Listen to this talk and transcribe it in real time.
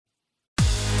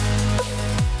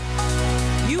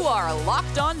are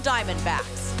Locked On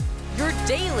Diamondbacks, your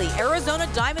daily Arizona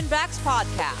Diamondbacks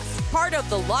podcast, part of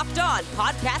the Locked On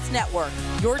Podcast Network,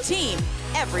 your team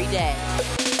every day.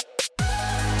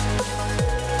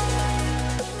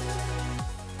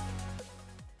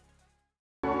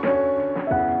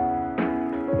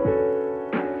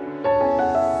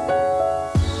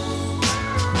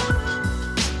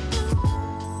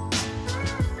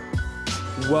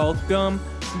 Welcome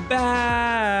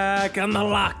back on the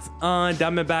Locked On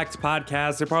Diamondbacks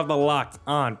podcast. They're part of the Locked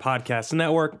On Podcast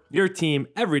Network. Your team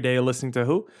every day listening to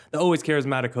who? The always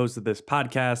charismatic host of this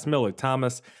podcast, Miller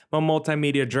Thomas. I'm a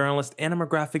multimedia journalist and I'm a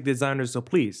graphic designer, so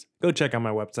please go check out my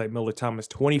website,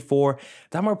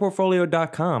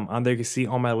 MillerThomas24.myportfolio.com. On there you can see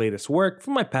all my latest work,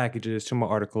 from my packages to my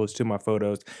articles to my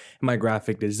photos and my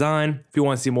graphic design. If you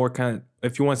want to see more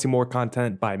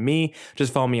content by me,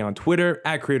 just follow me on Twitter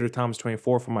at CreatorThomas24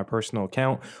 for my personal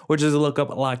account, or just look up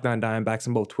Locked On Diamondbacks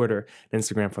on both Twitter and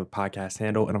Instagram for the podcast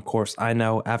handle. And of course, I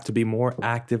know I have to be more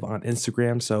active on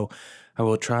Instagram, so I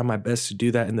will try my best to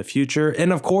do that in the future.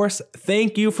 And of course,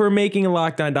 thank you for making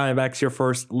Locked On Diamondbacks your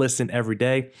first listen every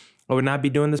day. I would not be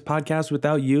doing this podcast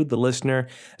without you. The listener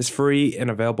is free and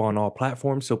available on all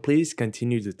platforms, so please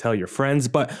continue to tell your friends.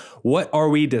 But what are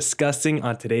we discussing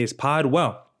on today's pod?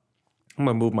 Well, I'm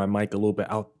going to move my mic a little bit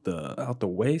out the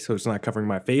way so it's not covering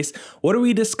my face. What are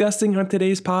we discussing on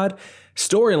today's pod?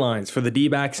 Storylines for the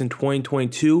D-backs in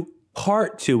 2022.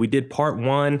 Part 2. We did part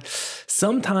 1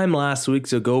 sometime last week,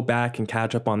 so go back and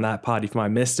catch up on that pod if you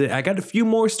missed it. I got a few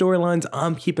more storylines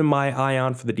I'm keeping my eye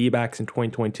on for the D-backs in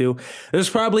 2022. There's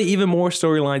probably even more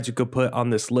storylines you could put on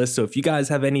this list, so if you guys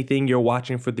have anything you're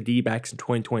watching for the D-backs in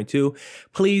 2022,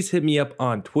 please hit me up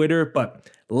on Twitter.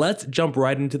 But let's jump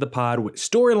right into the pod with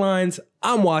storylines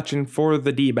I'm watching for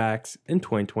the D-backs in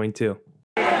 2022.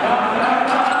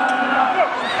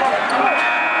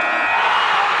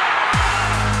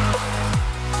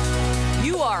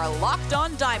 Locked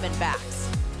On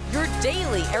Diamondbacks, your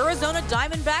daily Arizona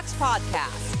Diamondbacks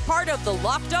podcast, part of the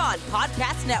Locked On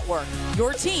Podcast Network,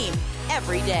 your team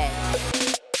every day.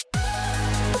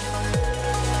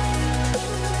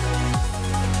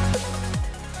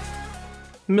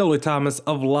 Miller Thomas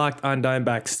of Locked On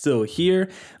Diamondbacks still here.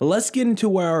 Let's get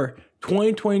into our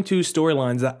 2022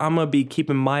 storylines that I'm going to be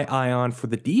keeping my eye on for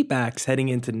the D-backs heading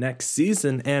into next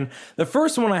season. And the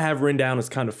first one I have written down is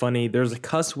kind of funny. There's a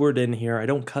cuss word in here. I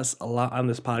don't cuss a lot on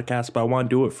this podcast, but I want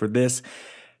to do it for this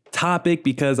topic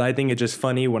because I think it's just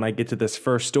funny when I get to this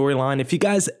first storyline. If you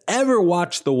guys ever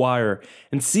watched The Wire,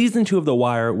 in season 2 of The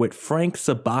Wire with Frank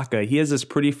Sabaka, he has this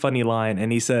pretty funny line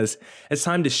and he says, "It's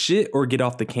time to shit or get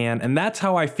off the can." And that's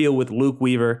how I feel with Luke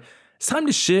Weaver. It's time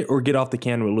to shit or get off the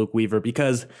can with Luke Weaver,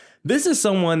 because this is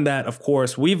someone that, of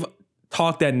course, we've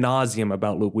talked ad nauseum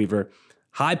about Luke Weaver.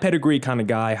 High pedigree kind of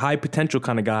guy, high potential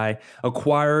kind of guy,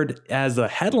 acquired as a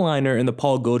headliner in the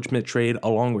Paul Goldschmidt trade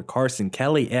along with Carson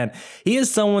Kelly. And he is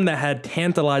someone that had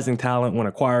tantalizing talent when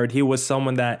acquired. He was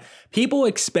someone that people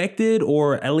expected,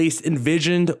 or at least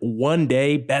envisioned, one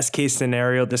day, best case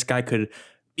scenario, this guy could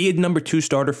be a number 2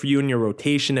 starter for you in your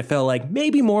rotation. It felt like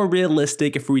maybe more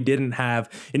realistic if we didn't have,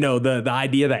 the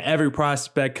idea that every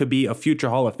prospect could be a future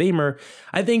Hall of Famer.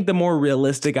 I think the more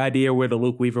realistic idea with the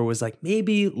Luke Weaver was like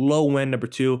maybe low end number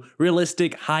 2,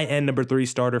 realistic high end number 3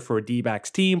 starter for a D-backs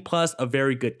team, plus a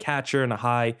very good catcher and a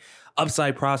high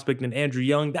upside prospect in Andrew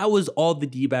Young. That was all the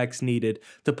D-backs needed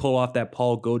to pull off that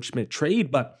Paul Goldschmidt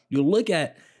trade. But you look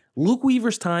at Luke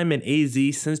Weaver's time in AZ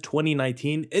since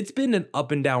 2019, it's been an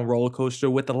up and down roller coaster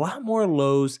with a lot more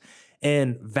lows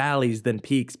and valleys than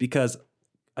peaks, because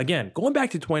again, going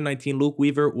back to 2019, Luke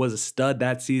Weaver was a stud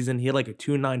that season. He had like a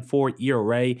 2.94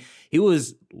 ERA.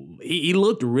 He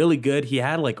looked really good. He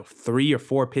had like a 3 or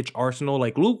 4 pitch arsenal.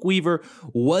 Like, Luke Weaver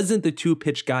wasn't the 2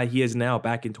 pitch guy he is now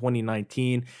back in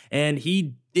 2019. And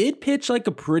he did pitch like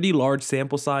a pretty large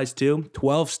sample size too.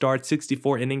 12 starts,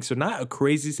 64 innings. So not a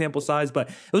crazy sample size, but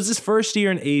it was his first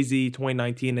year in AZ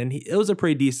 2019, and it was a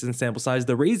pretty decent sample size.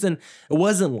 The reason it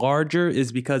wasn't larger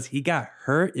is because he got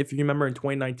hurt, if you remember, in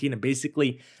 2019, and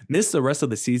basically missed the rest of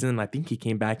the season. I think he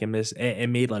came back and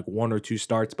made like 1 or 2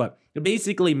 starts, but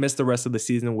basically missed the rest of the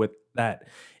season with that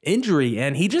injury.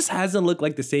 And he just hasn't looked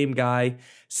like the same guy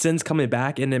since coming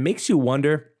back. And it makes you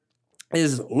wonder,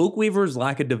 is Luke Weaver's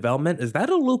lack of development, is that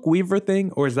a Luke Weaver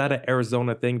thing, or is that an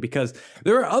Arizona thing? Because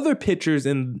there are other pitchers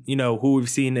who we've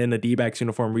seen in the D-backs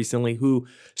uniform recently who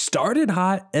started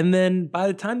hot, and then by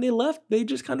the time they left, they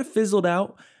just kind of fizzled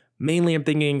out. Mainly I'm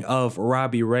thinking of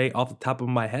Robbie Ray off the top of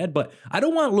my head, but I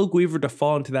don't want Luke Weaver to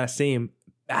fall into that same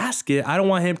basket. I don't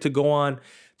want him to go on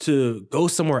to go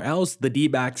somewhere else. The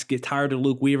D-backs get tired of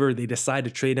Luke Weaver. They decide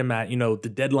to trade him at,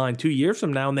 the deadline 2 years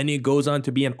from now. And then he goes on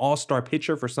to be an all-star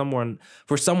pitcher for someone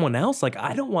else. Like,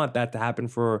 I don't want that to happen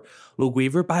for Luke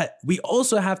Weaver. But we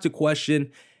also have to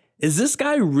question, is this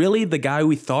guy really the guy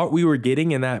we thought we were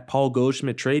getting in that Paul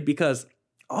Goldschmidt trade? Because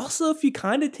also, if you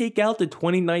kind of take out the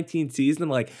 2019 season,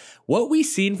 like what we've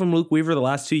seen from Luke Weaver the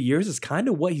last 2 years is kind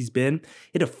of what he's been.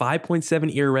 He had a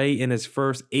 5.7 ERA in his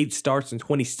first 8 starts in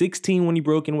 2016 when he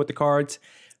broke in with the Cards,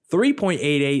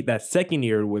 3.88 that second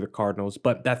year with the Cardinals,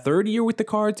 but that third year with the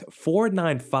Cards,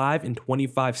 4.95 in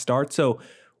 25 starts. So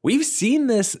we've seen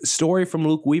this story from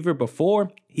Luke Weaver before.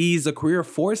 He's a career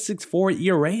 4.64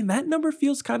 ERA, and that number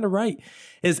feels kind of right.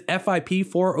 His FIP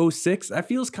 4.06, that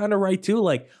feels kind of right too.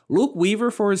 Like Luke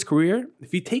Weaver for his career,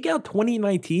 if you take out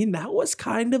 2019, that was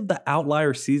kind of the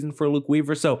outlier season for Luke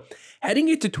Weaver. So heading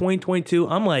into 2022,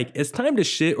 I'm like, it's time to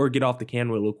shit or get off the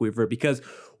can with Luke Weaver, because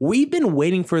we've been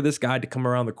waiting for this guy to come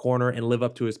around the corner and live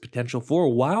up to his potential for a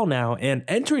while now. And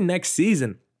entering next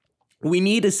season, we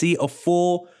need to see a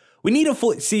full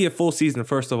season,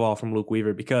 first of all, from Luke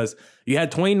Weaver, because you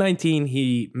had 2019,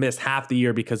 he missed half the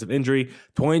year because of injury.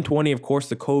 2020, of course,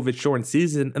 the COVID-shortened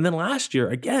season. And then last year,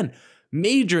 again,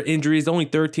 major injuries, only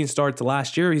 13 starts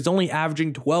last year. He's only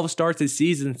averaging 12 starts this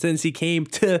season since he came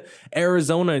to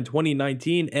Arizona in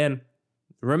 2019. And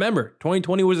remember,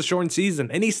 2020 was a shortened season,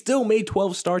 and he still made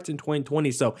 12 starts in 2020.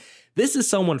 So this is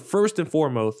someone, first and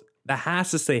foremost, that has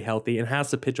to stay healthy and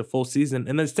has to pitch a full season.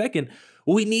 And then second,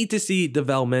 we need to see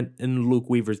development in Luke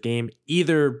Weaver's game,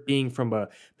 either being from a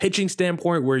pitching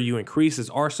standpoint where you increase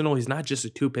his arsenal. He's not just a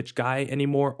 2-pitch guy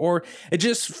anymore, or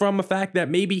just from a fact that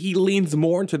maybe he leans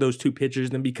more into those 2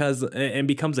 pitchers and becomes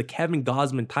a Kevin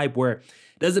Gausman type where it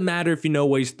doesn't matter if you know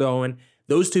what he's throwing.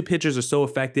 Those 2 pitchers are so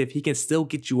effective, he can still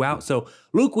get you out. So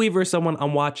Luke Weaver is someone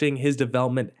I'm watching his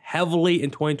development heavily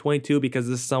in 2022, because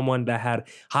this is someone that had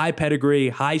high pedigree,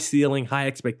 high ceiling, high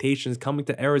expectations coming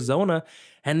to Arizona.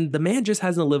 And the man just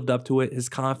hasn't lived up to it. His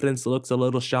confidence looks a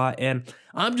little shot. And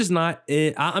I'm just not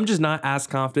as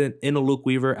confident in a Luke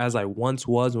Weaver as I once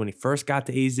was when he first got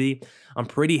to AZ. I'm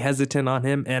pretty hesitant on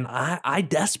him. And I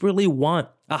desperately want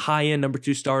a high-end number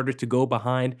 2 starter to go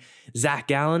behind Zach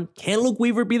Gallen. Can Luke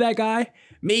Weaver be that guy?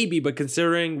 Maybe, but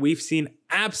considering we've seen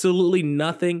absolutely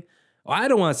nothing, I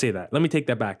don't want to say that. Let me take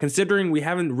that back. Considering we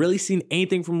haven't really seen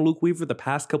anything from Luke Weaver the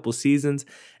past couple seasons,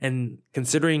 and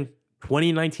considering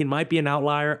 2019 might be an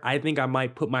outlier, I think I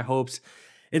might put my hopes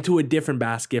into a different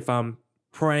basket if I'm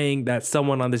praying that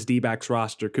someone on this D-backs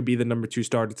roster could be the number 2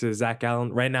 starter to Zach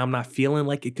Gallen. Right now, I'm not feeling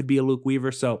like it could be a Luke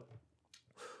Weaver. So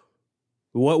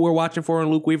what we're watching for in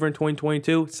Luke Weaver in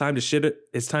 2022, it's time to shit it.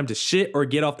 It's time to shit or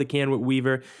get off the can with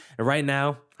Weaver. And right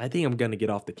now, I think I'm going to get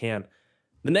off the can.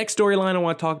 The next storyline I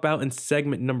want to talk about in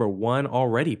segment number 1,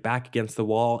 already back against the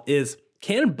wall, is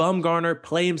can Bumgarner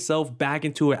play himself back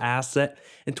into an asset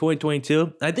in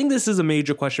 2022? I think this is a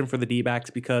major question for the D-backs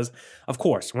because, of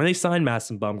course, when they signed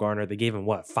Madison Bumgarner, they gave him,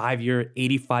 5-year,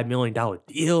 $85 million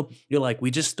deal. You're like, we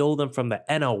just stole them from the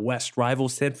NL West rival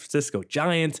San Francisco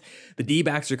Giants. The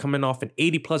D-backs are coming off an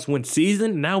 80-plus win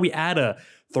season. Now we add a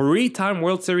 3-time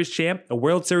World Series champ, a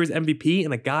World Series MVP,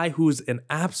 and a guy who's an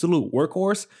absolute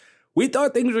workhorse. We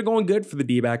thought things were going good for the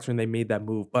D-backs when they made that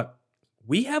move, but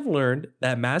we have learned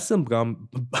that Madison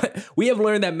Bumgarner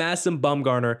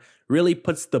really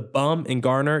puts the bum in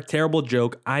Garner. Terrible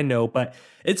joke, I know, but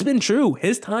it's been true.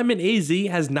 His time in AZ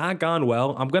has not gone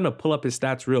well. I'm going to pull up his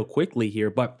stats real quickly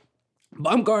here, but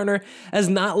Bumgarner has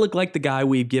not looked like the guy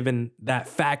we've given that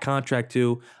fat contract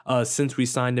to since we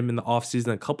signed him in the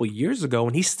offseason a couple years ago,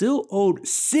 and he's still owed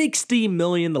 $60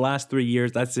 million the last 3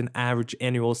 years. That's an average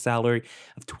annual salary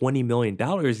of $20 million.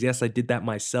 Yes, I did that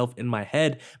myself in my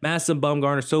head. Madison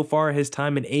Bumgarner, so far, his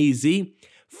time in AZ,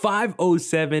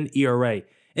 5.07 ERA.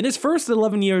 In his first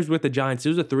 11 years with the Giants, it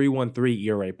was a 3.13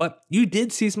 ERA, but you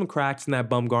did see some cracks in that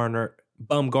Bumgarner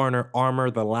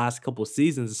armor the last couple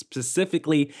seasons,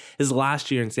 specifically his last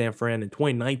year in San Fran in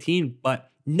 2019, but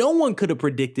no one could have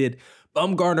predicted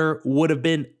Bumgarner would have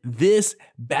been this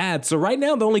bad. So right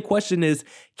now, the only question is,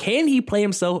 can he play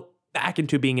himself back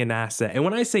into being an asset? And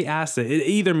when I say asset, it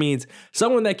either means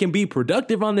someone that can be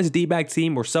productive on this D-back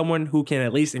team or someone who can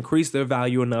at least increase their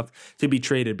value enough to be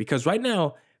traded. Because right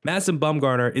now, Madison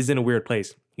Bumgarner is in a weird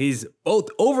place. He's both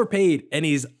overpaid and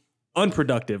he's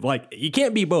unproductive. Like, you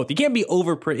can't be both. You can't be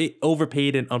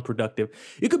overpaid and unproductive.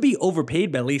 You could be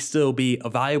overpaid, but at least still be a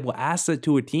valuable asset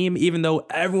to a team, even though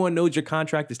everyone knows your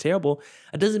contract is terrible.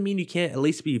 It doesn't mean you can't at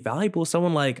least be valuable.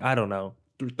 Someone like, I don't know,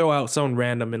 throw out someone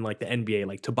random in like the NBA,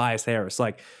 like Tobias Harris.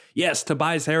 Like, yes,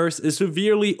 Tobias Harris is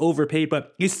severely overpaid,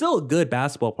 but he's still a good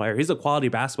basketball player. He's a quality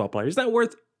basketball player. He's not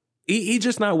worth He's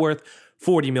just not worth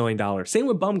 $40 million. Same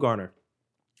with Bumgarner.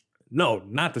 No,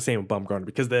 not the same with Bumgarner,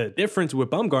 because the difference with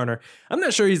Bumgarner, I'm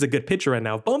not sure he's a good pitcher right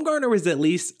now. If Bumgarner was at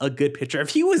least a good pitcher, if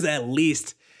he was at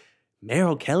least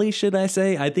Merrill Kelly, should I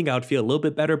say, I think I would feel a little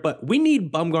bit better. But we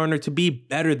need Bumgarner to be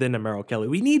better than a Merrill Kelly.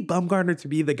 We need Bumgarner to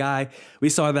be the guy. We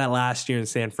saw that last year in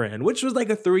San Fran, which was like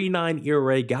a 3.9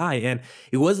 ERA guy. And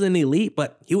he wasn't elite,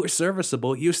 but he was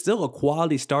serviceable. He was still a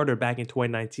quality starter back in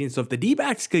 2019. So if the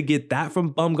D-backs could get that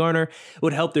from Bumgarner, it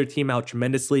would help their team out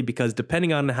tremendously, because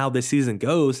depending on how this season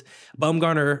goes,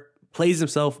 Bumgarner plays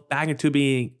himself back into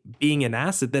being an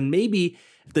asset, then maybe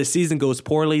if the season goes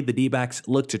poorly, the D-backs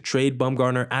look to trade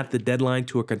Bumgarner at the deadline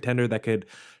to a contender that could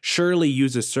surely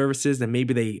use his services, and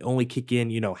maybe they only kick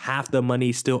in, half the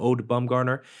money still owed to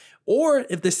Bumgarner. Or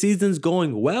if the season's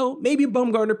going well, maybe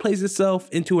Bumgarner plays himself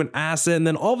into an asset, and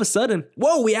then all of a sudden,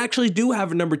 whoa, we actually do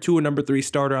have a number 2 and number 3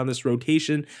 starter on this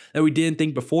rotation that we didn't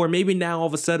think before. Maybe now all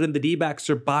of a sudden the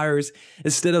D-backs are buyers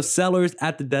instead of sellers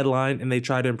at the deadline, and they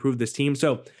try to improve this team.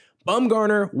 So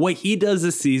Bumgarner, what he does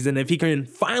this season, if he can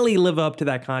finally live up to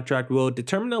that contract, will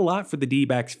determine a lot for the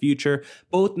D-backs' future,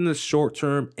 both in the short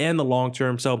term and the long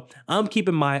term. So I'm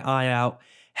keeping my eye out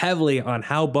heavily on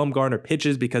how Bumgarner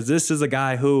pitches, because this is a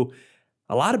guy who,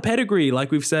 a lot of pedigree,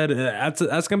 like we've said, that's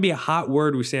going to be a hot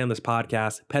word we say on this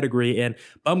podcast, pedigree. And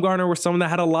Bumgarner was someone that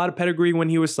had a lot of pedigree when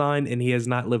he was signed, and he has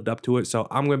not lived up to it. So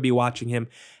I'm going to be watching him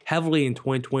heavily in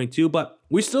 2022. But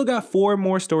we still got 4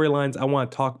 more storylines I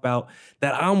want to talk about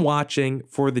that I'm watching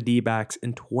for the D-backs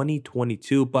in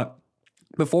 2022. But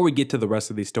before we get to the rest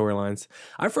of these storylines,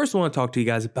 I first want to talk to you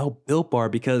guys about Built Bar,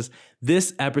 because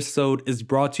this episode is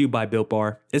brought to you by Built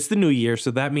Bar. It's the new year,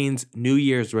 so that means New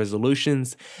Year's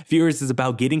resolutions. If yours is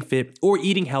about getting fit or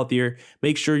eating healthier,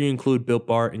 make sure you include Built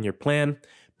Bar in your plan.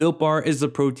 Built Bar is a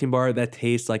protein bar that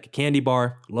tastes like a candy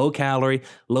bar, low calorie,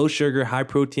 low sugar, high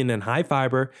protein, and high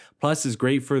fiber. Plus, is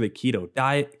great for the keto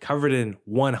diet, covered in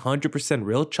 100%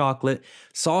 real chocolate,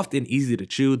 soft and easy to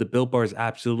chew. The Built Bar is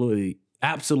absolutely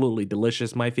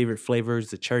delicious. My favorite flavor is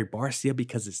the cherry barcia,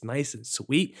 because it's nice and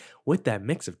sweet with that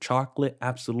mix of chocolate.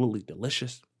 Absolutely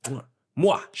delicious.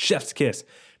 Mwah, chef's kiss.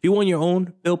 If you want your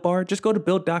own Built Bar, just go to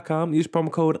Built.com. Use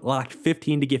promo code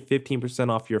LOCKED15 to get 15%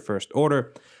 off your first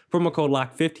order. Promo code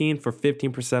LOCKED15 for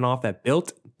 15% off at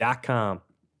Built.com.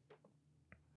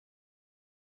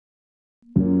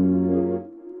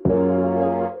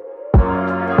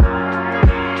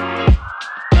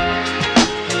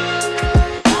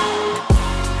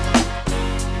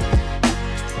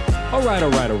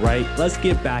 All right. Let's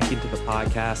get back into the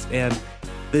podcast. And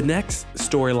the next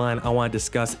storyline I want to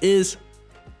discuss is,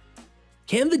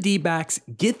 can the D-backs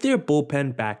get their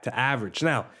bullpen back to average?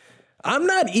 Now, I'm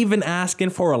not even asking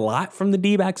for a lot from the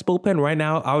D-backs bullpen right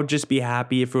now. I would just be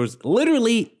happy if it was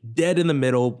literally dead in the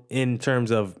middle in terms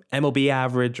of MLB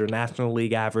average or National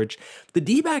League average. If the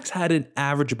D-backs had an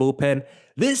average bullpen,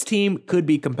 this team could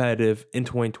be competitive in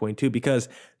 2022, because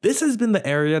this has been the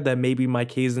area that maybe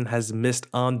Mike Hazen has missed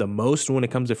on the most when it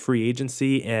comes to free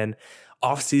agency and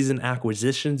offseason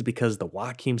acquisitions, because the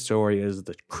Joakim Sorias,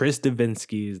 the Chris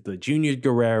Davinsky's, the Junior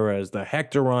Guerreras, the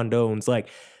Hector Rondones, like,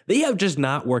 they have just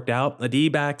not worked out. The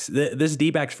D-backs, this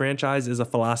D-backs franchise is a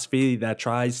philosophy that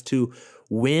tries to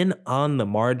win on the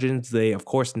margins. They, of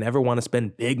course, never want to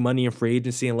spend big money in free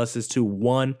agency unless it's to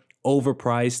one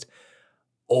overpriced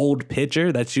old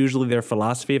pitcher. That's usually their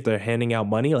philosophy. If they're handing out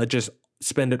money, let's just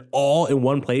spend it all in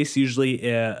one place, usually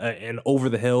an over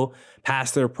the hill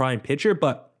past their prime pitcher.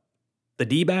 But the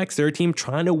D-backs, their team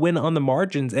trying to win on the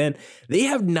margins, and they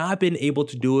have not been able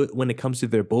to do it when it comes to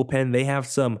their bullpen. They have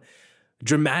some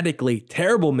dramatically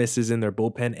terrible misses in their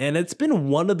bullpen, and it's been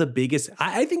one of the biggest,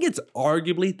 I think it's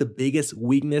arguably the biggest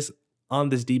weakness on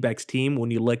this D-backs team when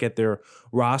you look at their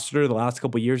roster the last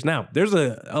couple of years. Now, there's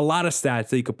a lot of stats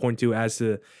that you could point to as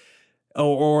to,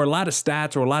 or a lot of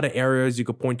stats or a lot of areas you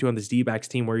could point to on this D-backs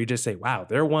team where you just say, wow,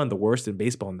 they're one of the worst in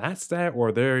baseball in that stat,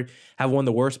 or they have one of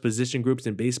the worst position groups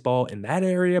in baseball in that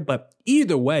area. But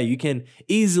either way, you can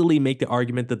easily make the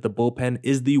argument that the bullpen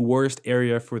is the worst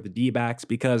area for the D-backs,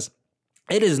 because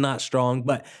it is not strong,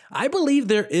 but I believe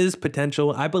there is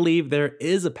potential. I believe there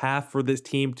is a path for this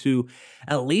team to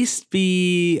at least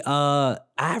be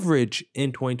average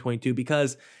in 2022,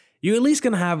 because you're at least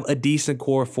going to have a decent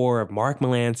core four of Mark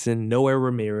Melancon, Noah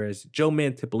Ramirez, Joe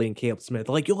Mantiply, and Caleb Smith.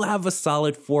 Like, you'll have a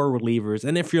solid 4 relievers.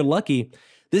 And if you're lucky,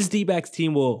 this D-backs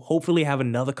team will hopefully have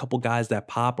another couple guys that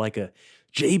pop, like a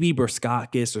JB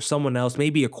Berskakis or someone else,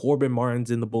 maybe a Corbin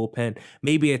Martins in the bullpen,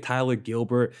 maybe a Tyler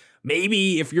Gilbert.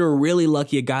 Maybe if you're really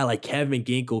lucky, a guy like Kevin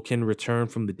Ginkel can return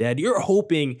from the dead. You're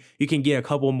hoping you can get a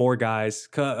couple more guys,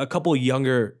 a couple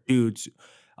younger dudes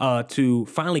to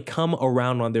finally come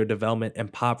around on their development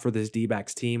and pop for this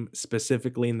D-backs team,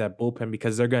 specifically in that bullpen,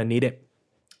 because they're going to need it.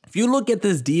 If you look at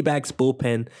this D-backs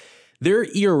bullpen, their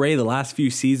ERA the last few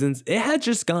seasons, it had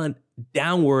just gone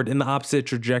downward in the opposite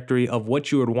trajectory of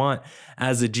what you would want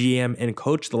as a GM and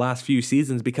coach the last few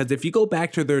seasons. Because if you go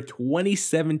back to their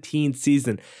 2017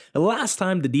 season, the last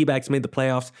time the D-backs made the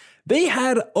playoffs, they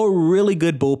had a really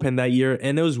good bullpen that year.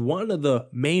 And it was one of the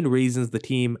main reasons the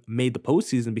team made the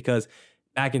postseason, because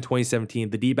back in 2017,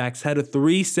 the D-backs had a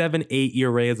 3.78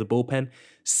 ERA as a bullpen,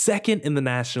 second in the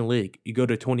National League. You go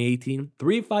to 2018,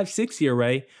 3.56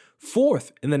 ERA,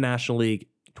 fourth in the National League.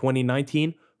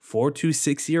 2019,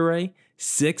 4.26 ERA,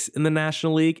 sixth in the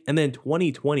National League. And then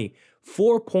 2020,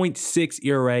 4.6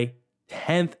 ERA,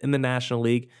 10th in the National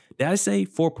League. Did I say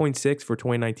 4.6 for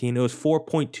 2019? It was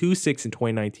 4.26 in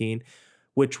 2019,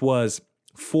 which was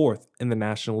fourth in the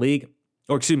National League.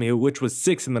 Or excuse me, which was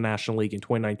sixth in the National League in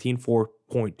 2019,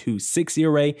 4.26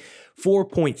 ERA,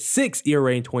 4.6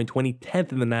 ERA in 2020,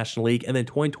 10th in the National League, and then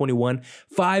 2021,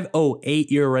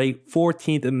 5.08 ERA,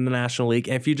 14th in the National League.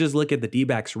 And if you just look at the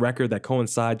D-backs record that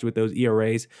coincides with those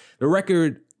ERAs, the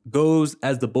record goes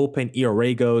as the bullpen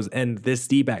ERA goes, and this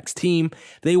D-backs team,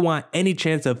 they want any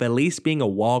chance of at least being a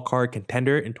wild card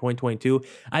contender in 2022.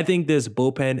 I think this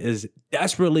bullpen is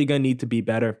desperately going to need to be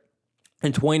better.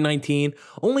 In 2019,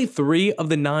 only 3 of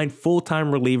the 9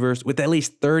 full-time relievers with at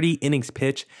least 30 innings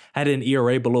pitched had an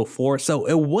ERA below 4. So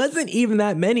it wasn't even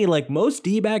that many. Like most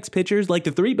D-backs pitchers, like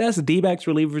the 3 best D-backs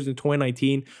relievers in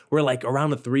 2019 were like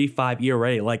around a 3.5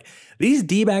 ERA. Like these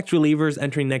D-backs relievers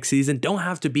entering next season don't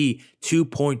have to be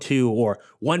 2.2 or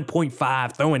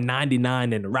 1.5, throwing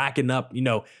 99 and racking up,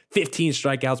 15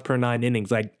 strikeouts per 9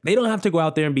 innings. Like they don't have to go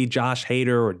out there and be Josh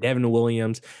Hader or Devin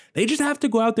Williams. They just have to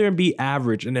go out there and be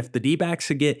average. And if the D-backs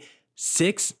could get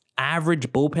 6 average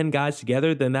bullpen guys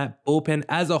together, then that bullpen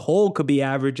as a whole could be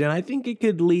average. And I think it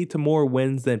could lead to more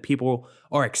wins than people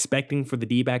are expecting for the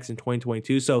D-backs in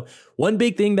 2022. So one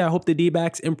big thing that I hope the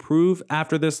D-backs improve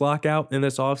after this lockout and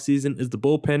this offseason is the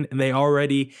bullpen. And they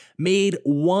already made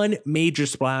one major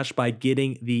splash by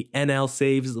getting the NL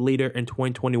saves leader in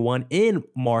 2021 in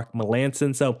Mark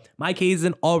Melancon. So Mike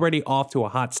Hazen already off to a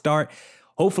hot start.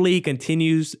 Hopefully he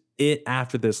continues it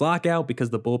after this lockout,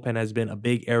 because the bullpen has been a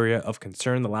big area of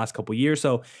concern the last couple years.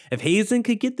 So if Hazen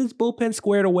could get this bullpen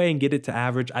squared away and get it to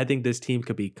average, I think this team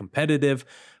could be competitive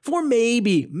for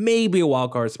maybe a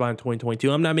wild card spot in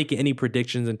 2022. I'm not making any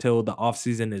predictions until the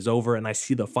offseason is over and I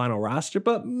see the final roster,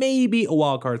 but maybe a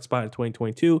wild card spot in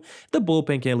 2022. The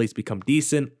bullpen can at least become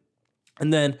decent.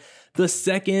 And then the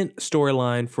second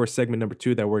storyline for segment number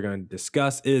 2 that we're going to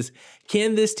discuss is,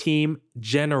 can this team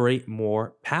generate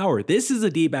more power? This is a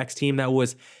D-backs team that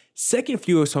was second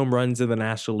fewest home runs in the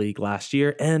National League last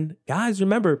year. And guys,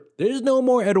 remember, there's no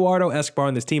more Eduardo Escobar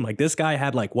on this team. Like this guy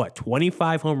had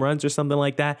 25 home runs or something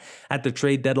like that at the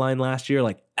trade deadline last year.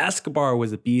 Like Escobar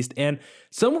was a beast. And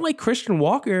someone like Christian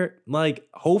Walker,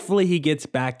 hopefully he gets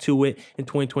back to it in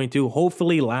 2022.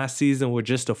 Hopefully last season was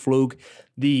just a fluke.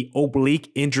 The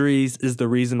oblique injuries is the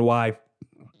reason why,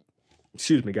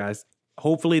 excuse me guys.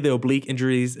 Hopefully the oblique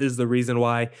injuries is the reason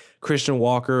why Christian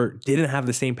Walker didn't have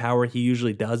the same power he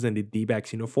usually does in the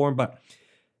D-backs uniform. But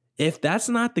if that's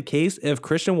not the case, if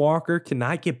Christian Walker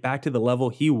cannot get back to the level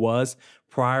he was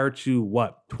prior to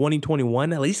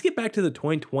 2021, at least get back to the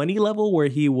 2020 level where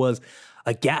he was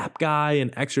a gap guy,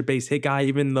 an extra base hit guy,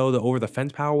 even though the over the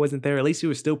fence power wasn't there, at least he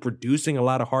was still producing a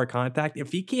lot of hard contact.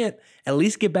 If he can't at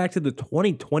least get back to the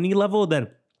 2020 level, then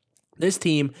this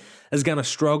team is going to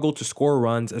struggle to score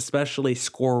runs, especially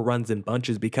score runs in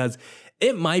bunches, because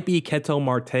it might be Ketel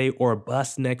Marte or a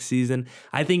bust next season.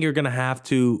 I think you're going to have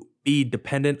to be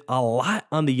dependent a lot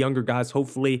on the younger guys.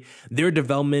 Hopefully their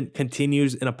development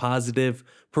continues in a positive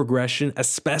progression,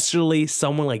 especially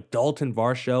someone like Dalton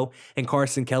Varsho and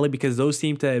Carson Kelly, because those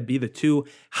seem to be the 2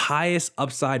 highest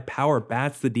upside power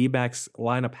bats the D-backs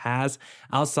lineup has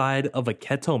outside of a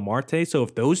Ketel Marte. So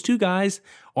if those 2 guys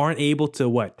aren't able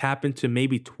to tap into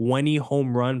maybe 20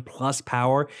 home run plus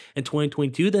power in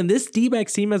 2022, then this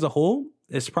D-backs team as a whole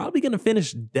is probably going to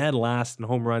finish dead last in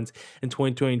home runs in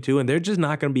 2022, and they're just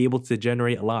not going to be able to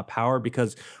generate a lot of power,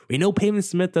 because we know Pavin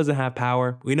Smith doesn't have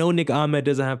power. We know Nick Ahmed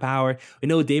doesn't have power. We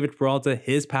know David Peralta,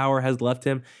 his power has left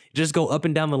him. Just go up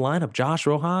and down the lineup. Josh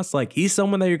Rojas, he's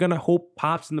someone that you're going to hope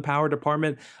pops in the power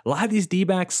department. A lot of these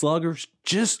D-back sluggers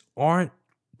just aren't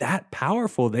that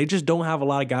powerful. They just don't have a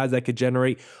lot of guys that could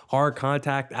generate hard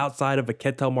contact outside of a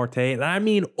Ketel Marte. And I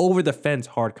mean over the fence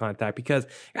hard contact, because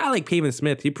a guy like Pavin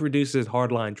Smith, he produces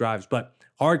hard line drives, but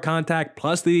hard contact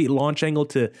plus the launch angle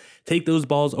to take those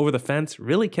balls over the fence.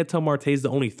 Really, Ketel Marte is the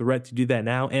only threat to do that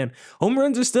now. And home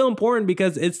runs are still important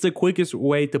because it's the quickest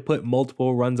way to put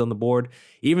multiple runs on the board.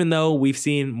 Even though we've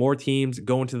seen more teams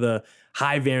go into the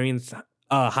high variance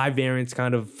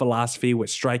kind of philosophy with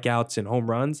strikeouts and home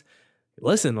runs.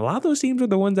 Listen, a lot of those teams are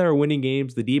the ones that are winning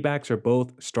games. The D-backs are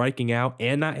both striking out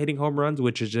and not hitting home runs,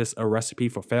 which is just a recipe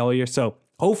for failure. So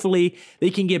hopefully they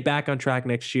can get back on track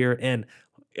next year and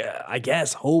I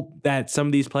guess hope that some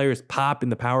of these players pop in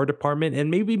the power department, and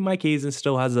maybe Mike Hazen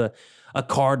still has a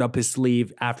card up his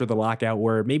sleeve after the lockout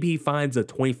where maybe he finds a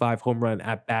 25 home run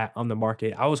at bat on the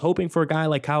market. I was hoping for a guy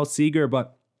like Kyle Seager,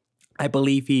 but I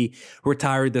believe he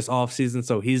retired this offseason,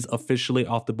 so he's officially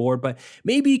off the board. But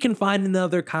maybe you can find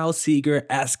another Kyle Seager,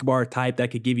 Escobar type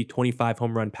that could give you 25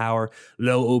 home run power,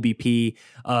 low OBP,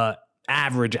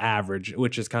 average,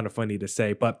 which is kind of funny to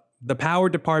say. But the power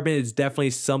department is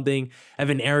definitely something of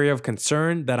an area of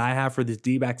concern that I have for this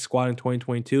D-back squad in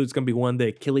 2022. It's going to be one of the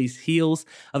Achilles heels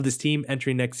of this team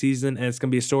entering next season, and it's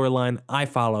going to be a storyline I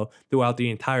follow throughout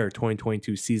the entire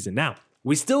 2022 season. Now,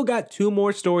 we still got two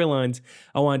more storylines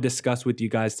I want to discuss with you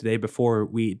guys today before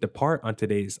we depart on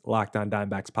today's Locked On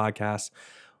Diamondbacks podcast.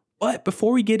 But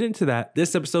before we get into that,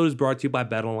 this episode is brought to you by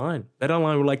BetOnline.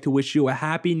 BetOnline would like to wish you a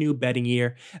happy new betting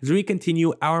year as we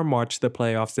continue our march to the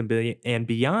playoffs and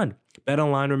beyond.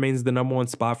 BetOnline remains the number one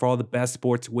spot for all the best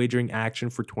sports wagering action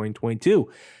for 2022.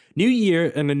 New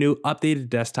year and a new updated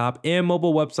desktop and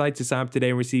mobile website to sign up today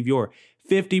and receive your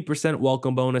 50%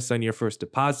 welcome bonus on your first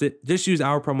deposit. Just use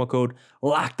our promo code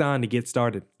LOCKEDON to get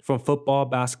started. From football,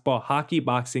 basketball, hockey,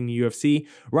 boxing, UFC,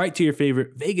 right to your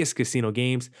favorite Vegas casino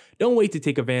games. Don't wait to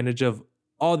take advantage of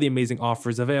all the amazing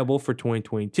offers available for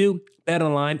 2022.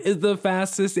 BetOnline is the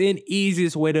fastest and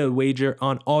easiest way to wager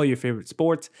on all your favorite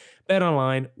sports.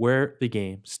 BetOnline, where the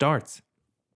game starts.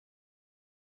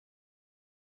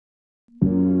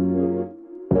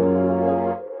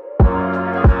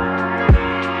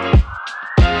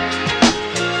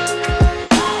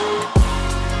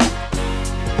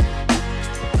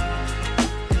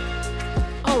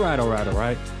 All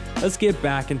right. Let's get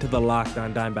back into the Locked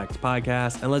On Diamondbacks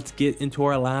podcast, and let's get into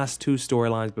our last two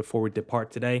storylines before we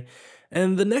depart today.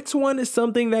 And the next one is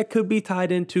something that could be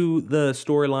tied into the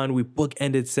storyline we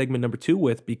bookended segment number 2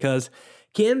 with, because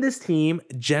can this team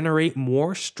generate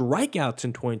more strikeouts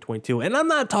in 2022? And I'm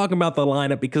not talking about the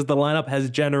lineup because the lineup has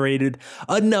generated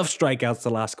enough strikeouts the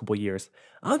last couple years.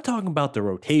 I'm talking about the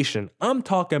rotation. I'm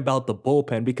talking about the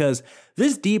bullpen, because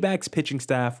this D-backs pitching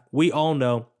staff, we all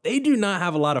know, they do not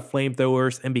have a lot of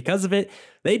flamethrowers, and because of it,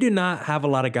 they do not have a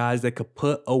lot of guys that could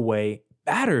put away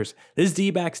batters. This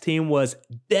D-backs team was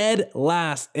dead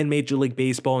last in Major League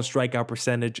Baseball in strikeout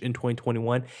percentage in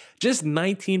 2021. Just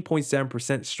 19.7%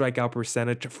 strikeout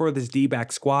percentage for this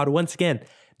D-backs squad. Once again,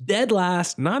 dead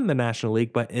last, not in the National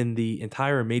League, but in the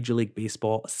entire Major League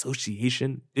Baseball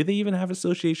Association. Do they even have an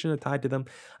association tied to them?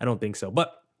 I don't think so.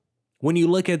 But when you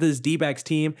look at this D-backs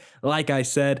team, like I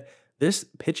said, this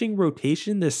pitching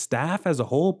rotation, this staff as a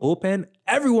whole, bullpen,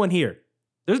 everyone here,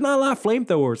 there's not a lot of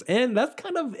flamethrowers, and that's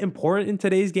kind of important in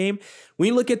today's game. When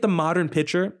you look at the modern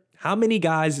pitcher, how many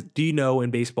guys do you know in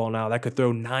baseball now that could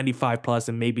throw 95 plus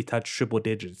and maybe touch triple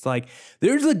digits? Like,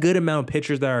 there's a good amount of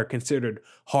pitchers that are considered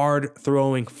hard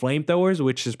throwing flamethrowers,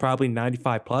 which is probably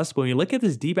 95 plus. But when you look at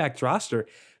this D-backs roster,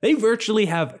 they virtually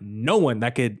have no one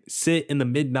that could sit in the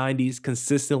mid 90s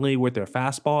consistently with their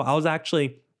fastball. I was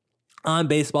actually on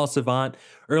Baseball Savant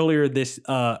earlier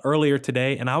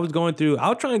today, and I was trying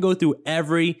to go through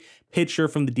every pitcher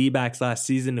from the D-backs last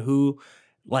season who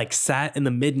sat in the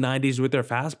mid 90s with their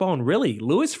fastball. And really,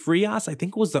 Luis Frias, I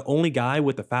think, was the only guy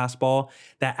with the fastball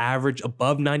that averaged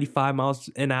above 95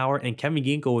 miles an hour. And Kevin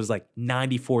Ginkel was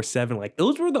 94.7.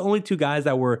 Those were the only two guys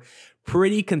that were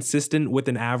pretty consistent with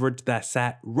an average that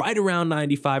sat right around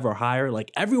 95 or higher.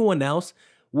 Everyone else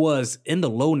was in the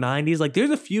low 90s. There's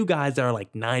a few guys that are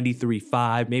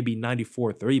 93.5, maybe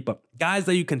 94.3, but guys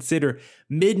that you consider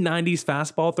mid 90s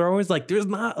fastball throwers, there's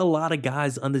not a lot of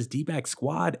guys on this D-back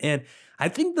squad. And I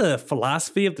think the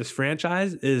philosophy of this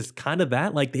franchise is kind of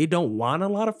that, they don't want a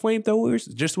lot of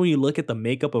flamethrowers. Just when you look at the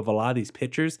makeup of a lot of these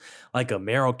pitchers, like a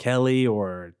Merrill Kelly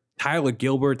or Tyler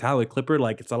Gilbert, Tyler Clipper,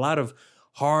 it's a lot of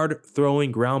hard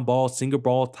throwing ground ball, single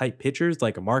ball type pitchers,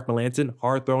 like a Mark Melancon,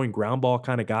 hard throwing ground ball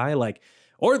kind of guy,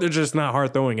 or they're just not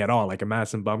hard throwing at all, like a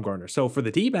Madison Bumgarner. So for the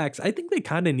D-backs, I think they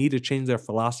kind of need to change their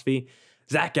philosophy.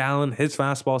 Zach Allen, his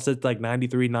fastball sits like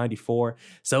 93, 94.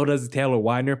 So does Taylor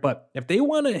Widener. But if they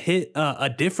want to hit a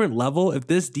different level, if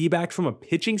this D-backs from a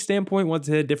pitching standpoint wants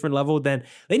to hit a different level, then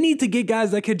they need to get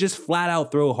guys that could just flat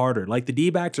out throw harder. Like the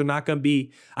D-backs are not going to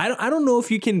be, I don't know if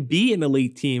you can be an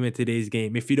elite team in today's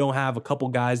game if you don't have a couple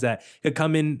guys that could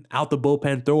come in out the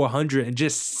bullpen, throw 100 and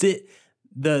just sit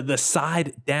the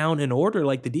side down in order.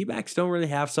 Like the D-backs don't really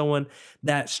have someone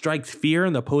that strikes fear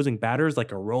in the opposing batters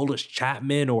like a Aroldis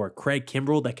Chapman or Craig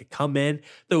Kimbrell that could come in,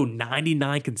 throw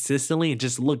 99 consistently and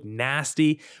just look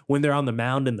nasty when they're on the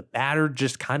mound, and the batter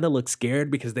just kind of looks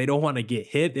scared because they don't want to get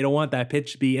hit. They don't want that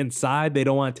pitch to be inside. They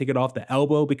don't want to take it off the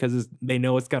elbow because they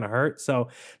know it's going to hurt. So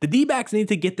the D-backs need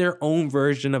to get their own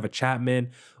version of a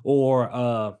Chapman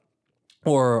or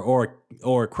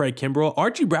Craig Kimbrell.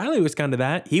 Archie Bradley was kind of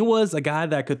that. He was a guy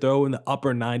that could throw in the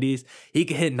upper 90s. He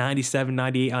could hit 97,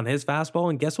 98 on his fastball.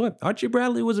 And guess what? Archie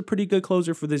Bradley was a pretty good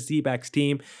closer for this D-backs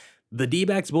team. The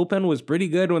D-backs bullpen was pretty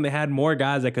good when they had more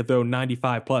guys that could throw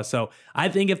 95 plus. So I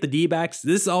think if the D-backs,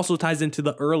 this also ties into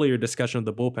the earlier discussion of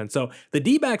the bullpen. So the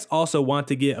D-backs also want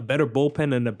to get a better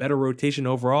bullpen and a better rotation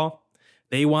overall.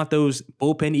 They want those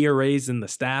bullpen ERAs and the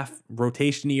staff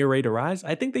rotation ERA to rise.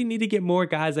 I think they need to get more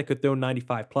guys that could throw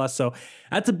 95 plus. So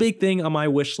that's a big thing on my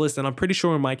wish list. And I'm pretty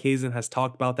sure Mike Hazen has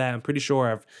talked about that. I'm pretty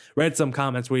sure I've read some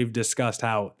comments where we've discussed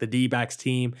how the D-backs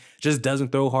team just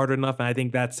doesn't throw hard enough. And I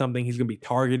think that's something he's going to be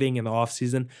targeting in the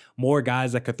offseason. More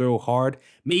guys that could throw hard.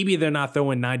 Maybe they're not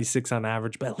throwing 96 on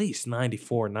average, but at least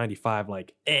 94, 95,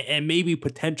 and maybe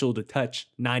potential to touch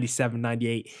 97,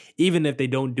 98, even if they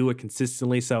don't do it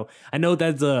consistently. So I know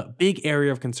that's a big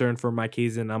area of concern for Mike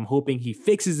Hazen. I'm hoping he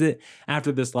fixes it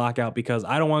after this lockout because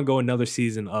I don't want to go another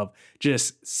season of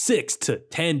just 6 to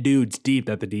 10 dudes deep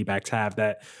that the D-backs have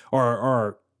that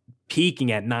are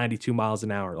peaking at 92 miles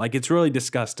an hour. Like, it's really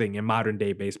disgusting in modern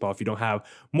day baseball if you don't have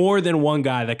more than one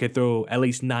guy that could throw at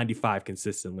least 95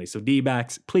 consistently. So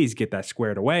D-backs, please get that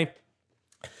squared away.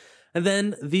 And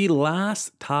then the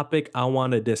last topic I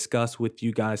want to discuss with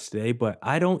you guys today, but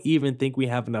I don't even think we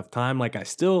have enough time. Like, I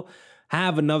still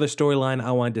have another storyline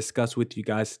I want to discuss with you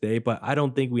guys today, but I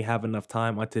don't think we have enough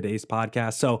time on today's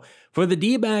podcast. So for the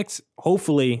D-backs,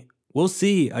 hopefully, we'll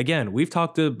see. Again, we've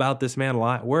talked about this man a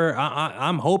lot.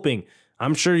 I'm hoping,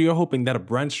 I'm sure you're hoping that a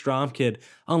Brent Strom could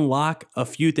unlock a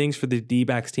few things for the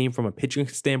D-backs team from a pitching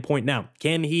standpoint. Now,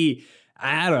 can he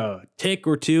add a tick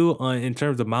or two in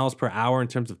terms of miles per hour, in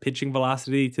terms of pitching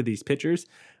velocity to these pitchers?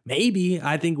 Maybe.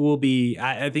 I think it would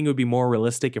be more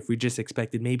realistic if we just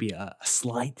expected maybe a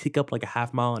slight tick up, like a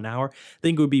half mile an hour. I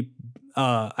think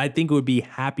it would be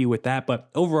happy with that. But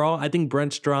overall, I think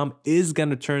Brent Strom is going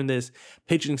to turn this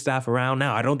pitching staff around.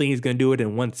 Now, I don't think he's going to do it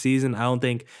in one season. I don't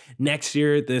think next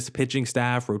year this pitching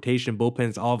staff, rotation, bullpen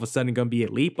is all of a sudden going to be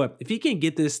elite. But if he can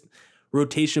get this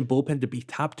rotation bullpen to be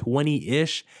top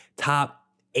 20-ish, top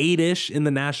 8-ish in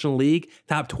the National League,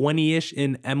 top 20-ish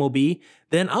in MLB,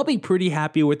 then I'll be pretty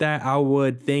happy with that. I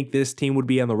would think this team would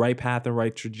be on the right path and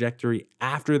right trajectory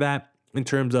after that in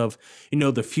terms of,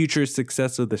 the future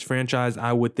success of this franchise.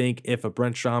 I would think if a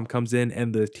Brent Strom comes in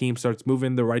and the team starts moving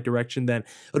in the right direction, then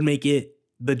it would make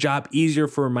the job easier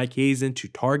for Mike Hazen to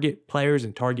target players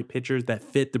and target pitchers that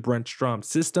fit the Brent Strom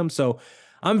system. So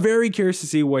I'm very curious to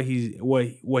see what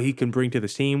he can bring to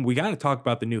this team. We got to talk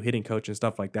about the new hitting coach and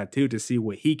stuff like that too to see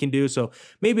what he can do. So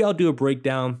maybe I'll do a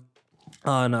breakdown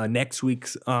on next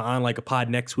week's on like a pod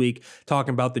next week,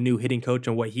 talking about the new hitting coach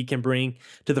and what he can bring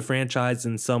to the franchise,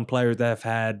 and some players that have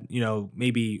had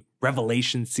maybe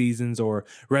revelation seasons or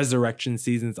resurrection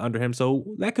seasons under him.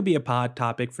 So that could be a pod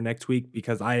topic for next week,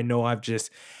 because I know I've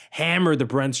just hammered the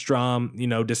Brent Strom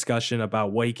discussion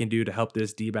about what he can do to help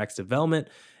this D-backs development.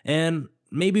 And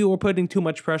maybe we're putting too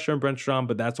much pressure on Brent Strom,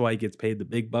 but that's why he gets paid the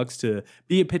big bucks to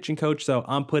be a pitching coach. So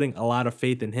I'm putting a lot of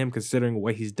faith in him, considering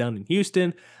what he's done in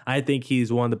Houston. I think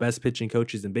he's one of the best pitching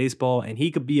coaches in baseball, and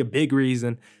he could be a big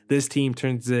reason this team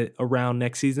turns it around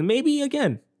next season. Maybe,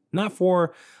 again, not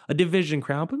for a division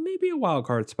crown, but maybe a wild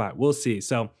card spot. We'll see.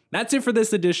 So that's it for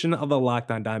this edition of the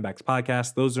Locked On Diamondbacks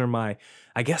podcast. Those are my,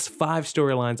 5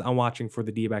 storylines I'm watching for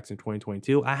the D-backs in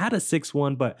 2022. I had a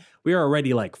 6th, but we are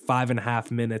already like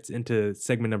 5.5 minutes into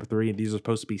segment number 3, and these are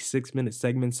supposed to be 6-minute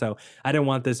segments. So I didn't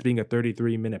want this being a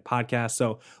 33-minute podcast.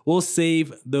 So we'll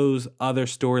save those other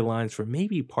storylines for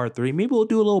maybe part 3. Maybe we'll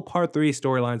do a little part 3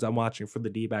 storylines I'm watching for the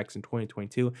D-backs in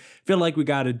 2022. Feel like we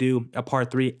got to do a part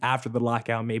 3 after the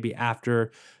lockout, maybe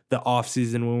after the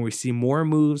offseason when we see more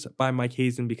moves by Mike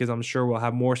Hazen, because I'm sure we'll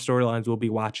have more storylines we'll be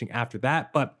watching after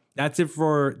that. But that's it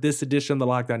for this edition of the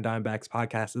Locked On Diamondbacks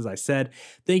podcast. As I said,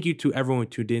 thank you to everyone who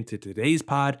tuned in to today's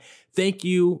pod. Thank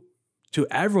you to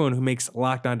everyone who makes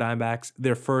Locked On Diamondbacks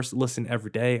their first listen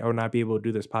every day. I would not be able to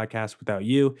do this podcast without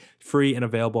you. Free and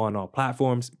available on all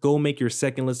platforms. Go make your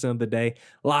second listen of the day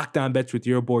Locked On Bets with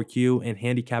your boy Q and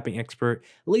handicapping expert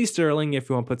Lee Sterling if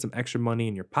you want to put some extra money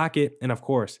in your pocket. And of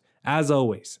course, as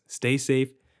always, stay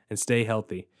safe and stay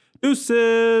healthy.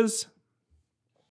 Deuces!